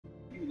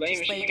lame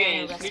Just shit. lay You down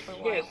can't and rest sneak, for a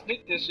you can't while.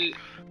 sneak this shit.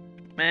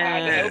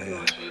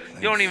 Man,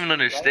 you don't even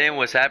understand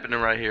what's happening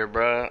right here,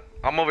 bro.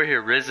 I'm over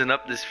here rizzing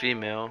up this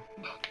female.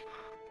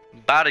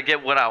 About to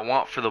get what I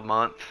want for the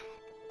month.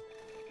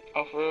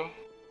 Oh, for real?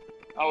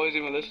 I always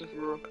even listen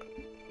for real.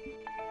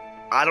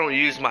 I don't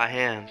use my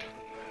hand.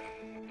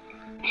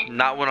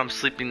 Not when I'm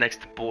sleeping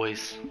next to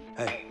boys.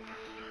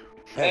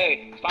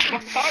 Hey, stop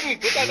fucking talking to me,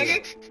 bitch ass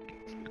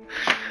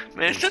nigga.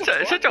 Man,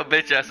 shut your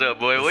bitch ass up,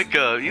 boy. Wake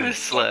up. You had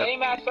slept.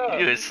 Lame ass up.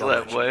 You had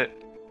slept, boy.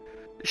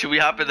 Should we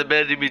hop in the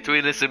bed in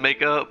between us and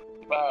make up?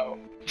 Bro.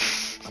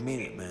 I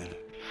mean it, man.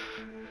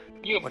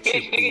 You a What's your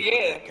bitch, beef nigga, with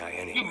yeah. that guy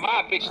anyway? You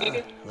my bitch,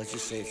 nigga. Let's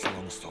just say it's a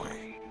long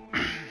story.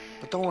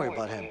 But don't worry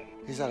about him.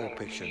 He's out of the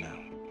picture now.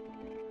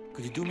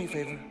 Could you do me a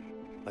favor?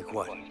 Like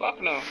what?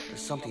 Fuck no. There's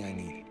something I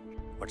need.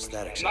 What's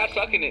that I'm exactly?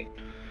 not sucking it.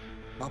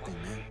 Nothing,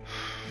 man.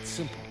 It's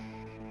simple.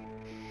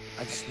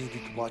 I just need you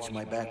to watch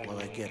my back while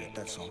I get it,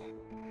 that's all.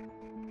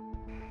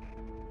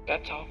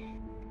 That's all.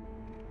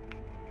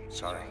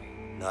 Sorry,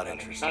 not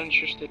interested. Not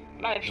interested.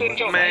 Not interested in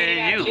your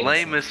Man, you shit.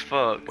 lame as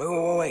fuck.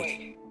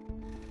 Wait.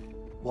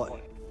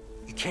 What?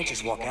 You can't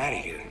just walk out of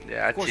here.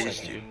 Yeah, I Of course I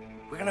teased can. you.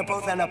 We're gonna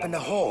both end up in the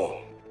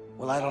hole.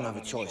 Well, I don't have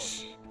a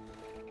choice.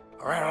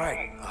 All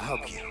right. I'll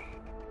help you.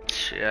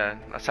 Yeah,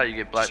 that's how you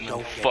get black Just men.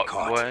 don't get Fuck,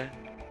 caught. boy.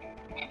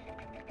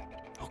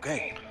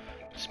 Okay.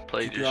 Just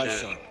play Keep your your eyes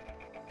shit. sharp.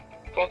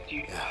 Fuck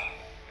you.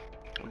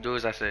 Do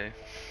as I say.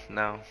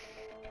 No.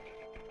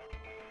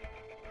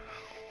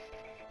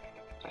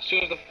 As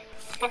soon as the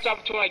first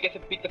opportunity I get to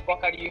beat the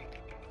fuck out of you.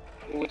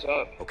 Ooh, what's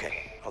up?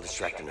 Okay, I'll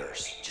distract the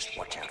nurse. Just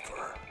watch out for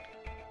her.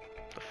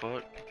 The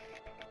fuck?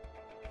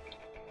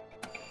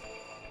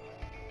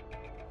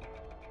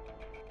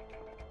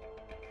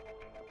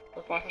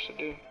 What am I supposed to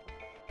do?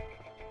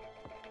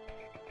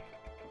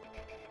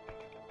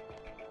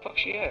 Fuck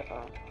she at?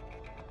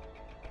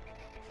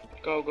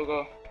 Go.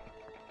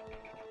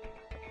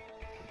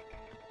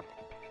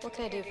 What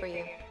can I do for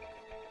you?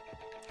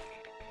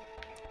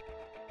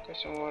 Get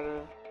some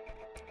water.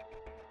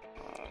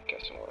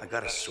 Get some I water.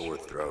 got a sore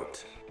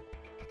throat.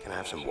 Can I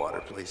have some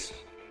water, please?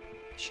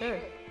 Sure.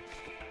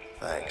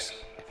 Thanks.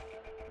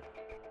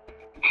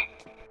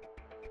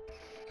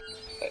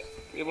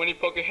 When you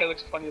poke your head,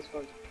 looks funny as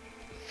fuck.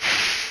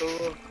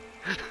 So,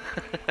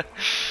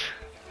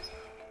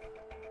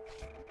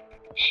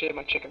 shit,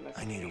 my chicken, man.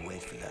 I need to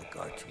wait for that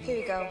guard to Here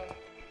move. you go.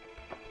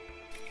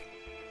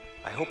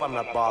 I hope I'm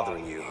not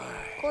bothering you.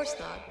 Of course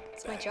not.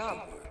 It's my job.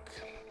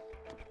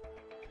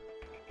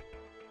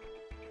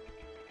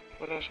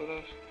 What else?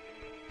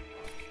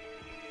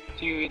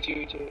 It's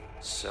you.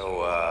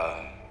 So,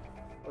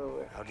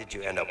 Wait. how did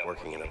you end up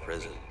working in a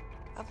prison?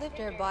 I've lived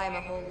nearby my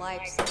whole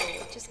life, so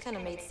it just kind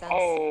of made sense.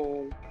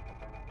 Oh,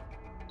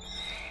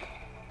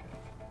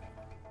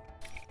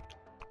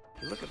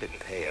 You look a bit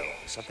pale.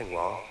 Is something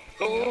wrong?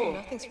 No, oh,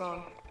 nothing's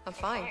wrong. I'm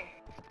fine.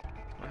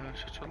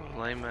 Shut your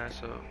little lame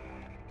ass up.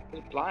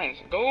 it's blinds.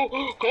 Go.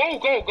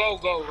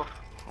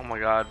 Oh my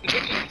god.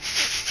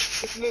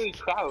 It's literally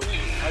crouched.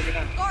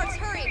 Guards,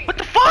 hurry! What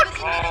the fuck?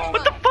 Oh.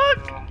 What the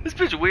fuck? This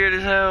bitch weird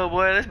as hell,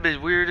 boy. This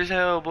bitch weird as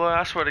hell, boy.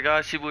 I swear to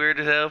God, she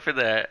weird as hell for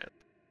that.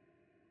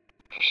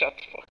 Shut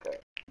the fuck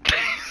up.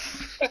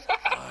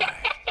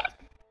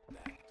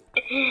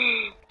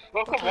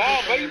 Bro, come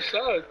on, bro, you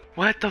suck.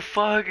 What the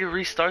fuck? It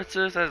restarts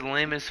us? That's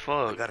lame as I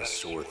fuck. got a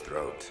sore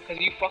throat. Cause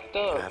you fucked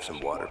Can I up. have some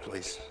water,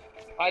 please?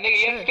 Alright, nigga,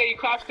 you have to stay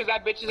crouched cause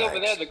that bitch is over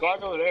there. Thanks. The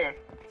guard's over there.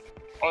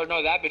 Or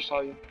no, that bitch saw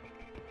you.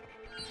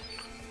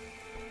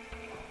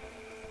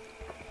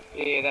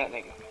 Yeah, that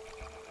nigga.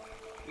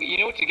 You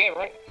know what you get,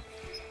 right?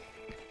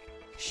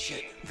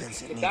 Shit,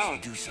 Vincent Get needs down.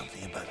 to do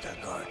something about that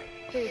guard.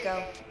 Here you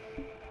go.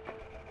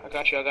 I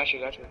got you.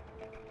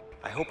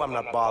 I hope I'm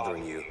not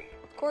bothering you.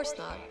 Of course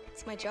not.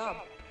 It's my job.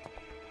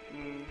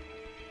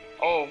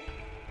 Oh.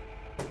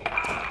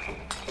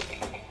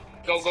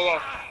 Go.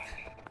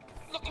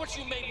 Look what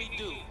you made me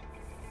do.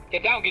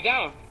 Get down.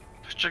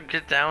 Put your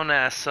get down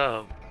ass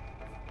up.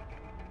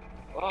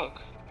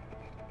 Fuck.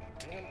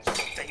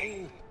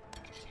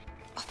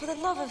 Oh, for the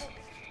love of...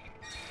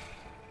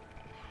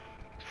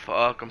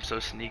 Fuck, I'm so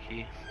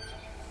sneaky.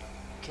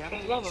 For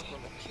the love of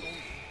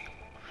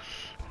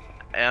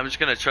Hey, I'm just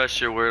gonna trust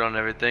your word on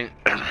everything.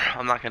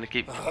 I'm not gonna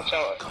keep. Watch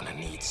out. Gonna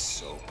need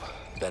soap.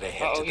 Better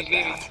head Uh-oh, to the he's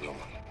leaving. bathroom.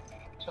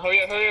 So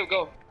hurry up,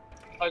 go.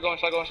 Start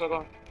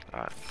going.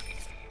 Alright.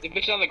 The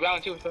bitch is on the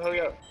ground too, so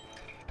hurry up.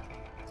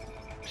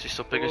 She's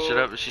still picking shit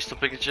up. Is she still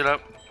picking shit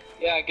up?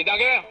 Yeah, get down.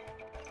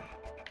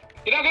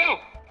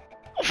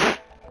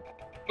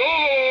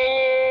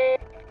 Go!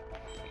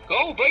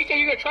 Go, bro, you said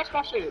you're gonna trust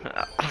my shit.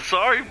 I'm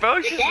sorry,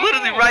 bro. She's down.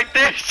 literally right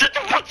there. Shut the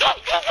fuck up.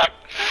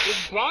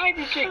 There's blinds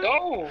and shit,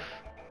 go!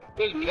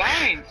 There's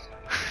blinds.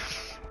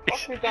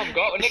 Fuck me dumb,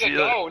 go. Nigga, See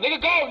go.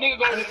 Nigga,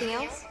 go. Anything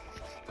else?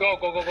 Go.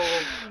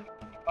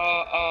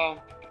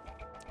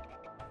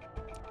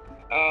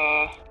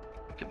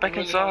 Get back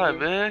inside,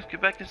 man.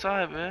 Get back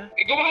inside, man.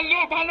 Hey, go behind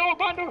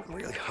the door. I'm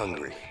really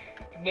hungry.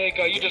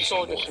 Nigga, you Get me just some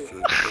sold this more shit.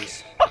 food,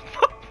 please.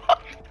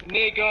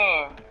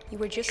 Nigga. You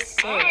were just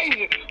served.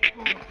 Guys.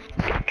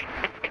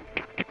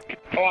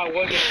 Oh, I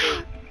wasn't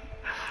sure.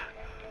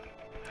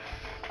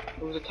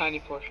 It was a tiny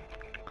portion.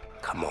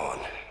 Come on.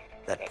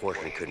 That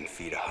portion couldn't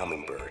feed a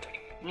hummingbird.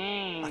 I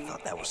Mmm.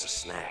 thought that was a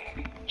snack.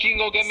 She can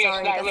go get me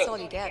Sorry, a snack. that's Look. all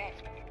you get.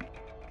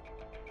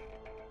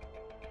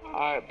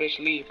 Alright, bitch,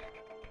 leave.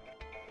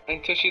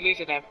 Until she leaves,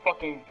 and then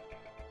fucking.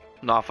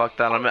 Nah, fuck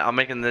that. I'm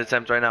making the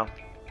attempt right now.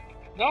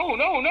 No,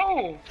 no,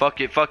 no.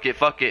 Fuck it, fuck it,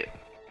 fuck it.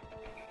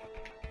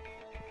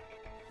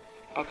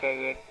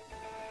 Okay, good.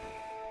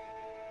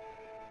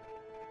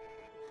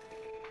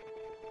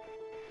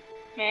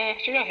 Man,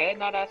 shake your head,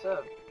 not ass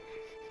up.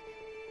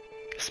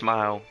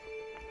 Smile.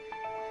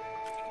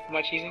 Am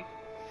I cheesing?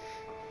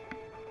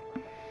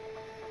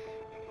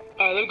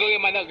 Alright, let me go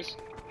get my nuggets.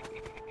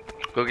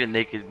 Go get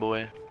naked,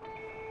 boy.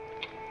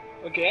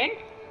 Again?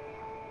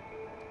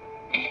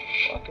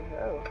 Fucking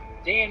hell.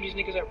 Damn, these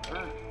niggas are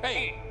burned.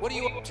 Hey, what are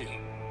you up to? What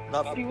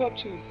are Nothing. you up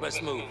to?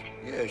 Let's move.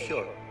 Yeah,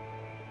 sure.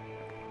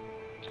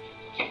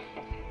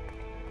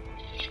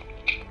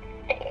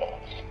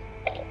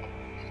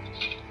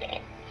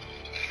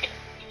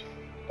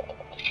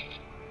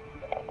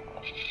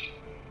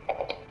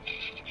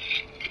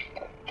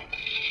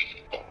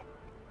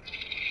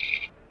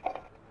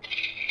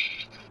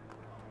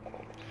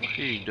 What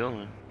are you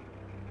doing?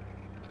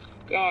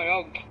 God,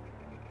 yo.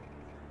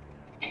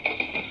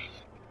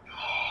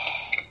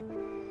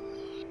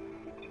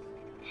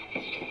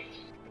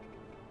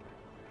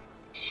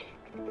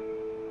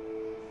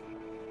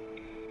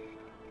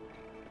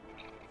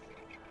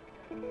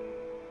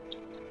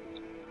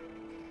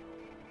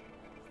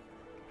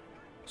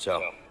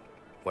 So,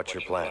 what's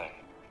your plan?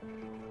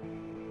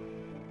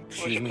 What's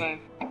Excuse your me? plan?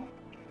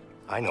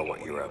 I know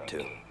what you're up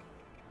to.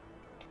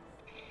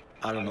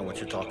 I don't know what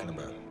you're talking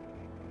about.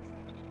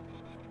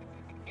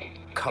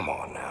 Come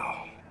on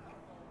now.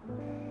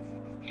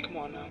 Come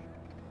on now.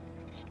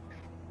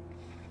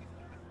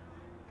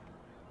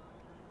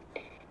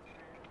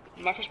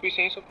 Am I supposed to be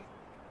saying something?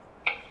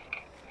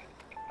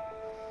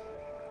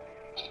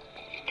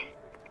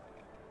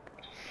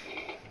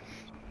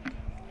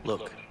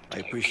 Look, I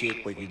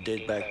appreciate what you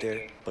did back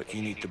there, but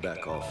you need to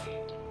back off.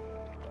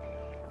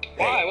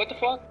 Why? Hey. What the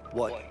fuck?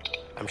 What?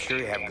 I'm sure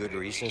you have good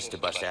reasons to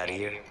bust out of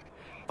here,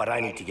 but I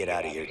need to get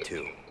out of here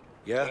too.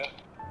 Yeah?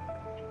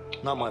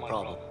 Not my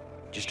problem.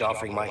 Just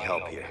offering my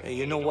help here. Hey,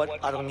 you know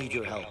what? I don't need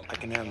your help. I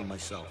can handle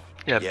myself.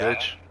 Yeah, Yeah?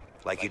 bitch.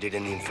 Like you did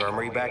in the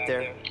infirmary back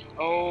there?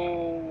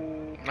 Oh.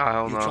 I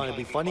don't You know. trying to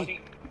be funny?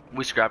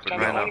 We scrapping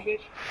Trying right to now.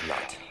 bitch?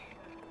 Not.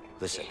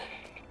 Listen,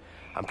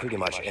 I'm pretty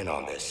much in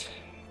on this.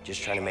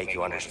 Just trying to make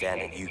you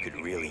understand that you could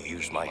really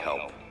use my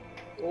help.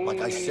 Like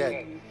I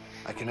said,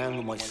 I can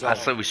handle myself.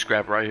 I said we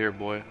scrap right here,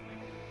 boy.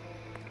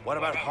 What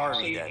about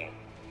Harvey then?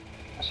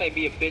 I say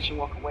be a bitch and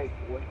walk away,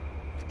 boy.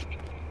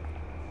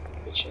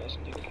 Bitch ass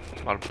nigga.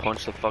 I'm about to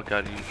punch the fuck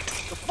out of you.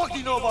 The fuck do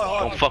you know about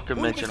Harvey? Don't fucking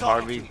Who mention you talking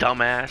Harvey, to?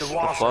 dumbass. The The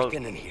walls fuck? are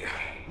thinning here.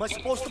 Am I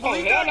supposed to Oh,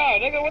 believe hell that?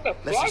 no, nigga, what the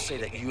Let's fuck? just say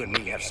that you and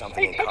me have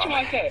something Hey, in touch him common.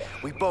 like that.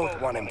 We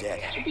both want him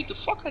dead. You beat the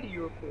fuck out of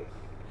you real quick.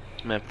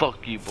 Man,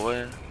 fuck you,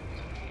 boy.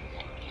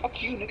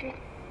 Fuck you, nigga.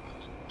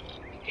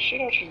 Shit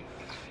out you.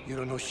 You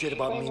don't know shit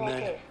about me,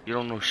 man. You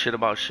don't know shit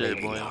about shit,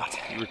 Maybe boy. not.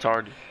 You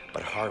retarded.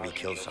 But Harvey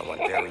killed someone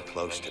very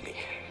close to me.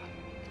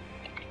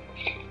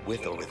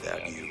 With or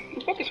without you, Who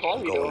the fuck is I'm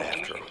Harvey, going though?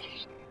 after him.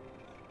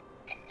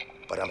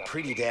 But I'm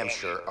pretty damn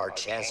sure our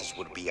chances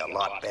would be a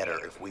lot better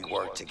if we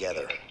worked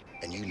together.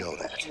 And you know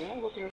that. Yeah, I'm looking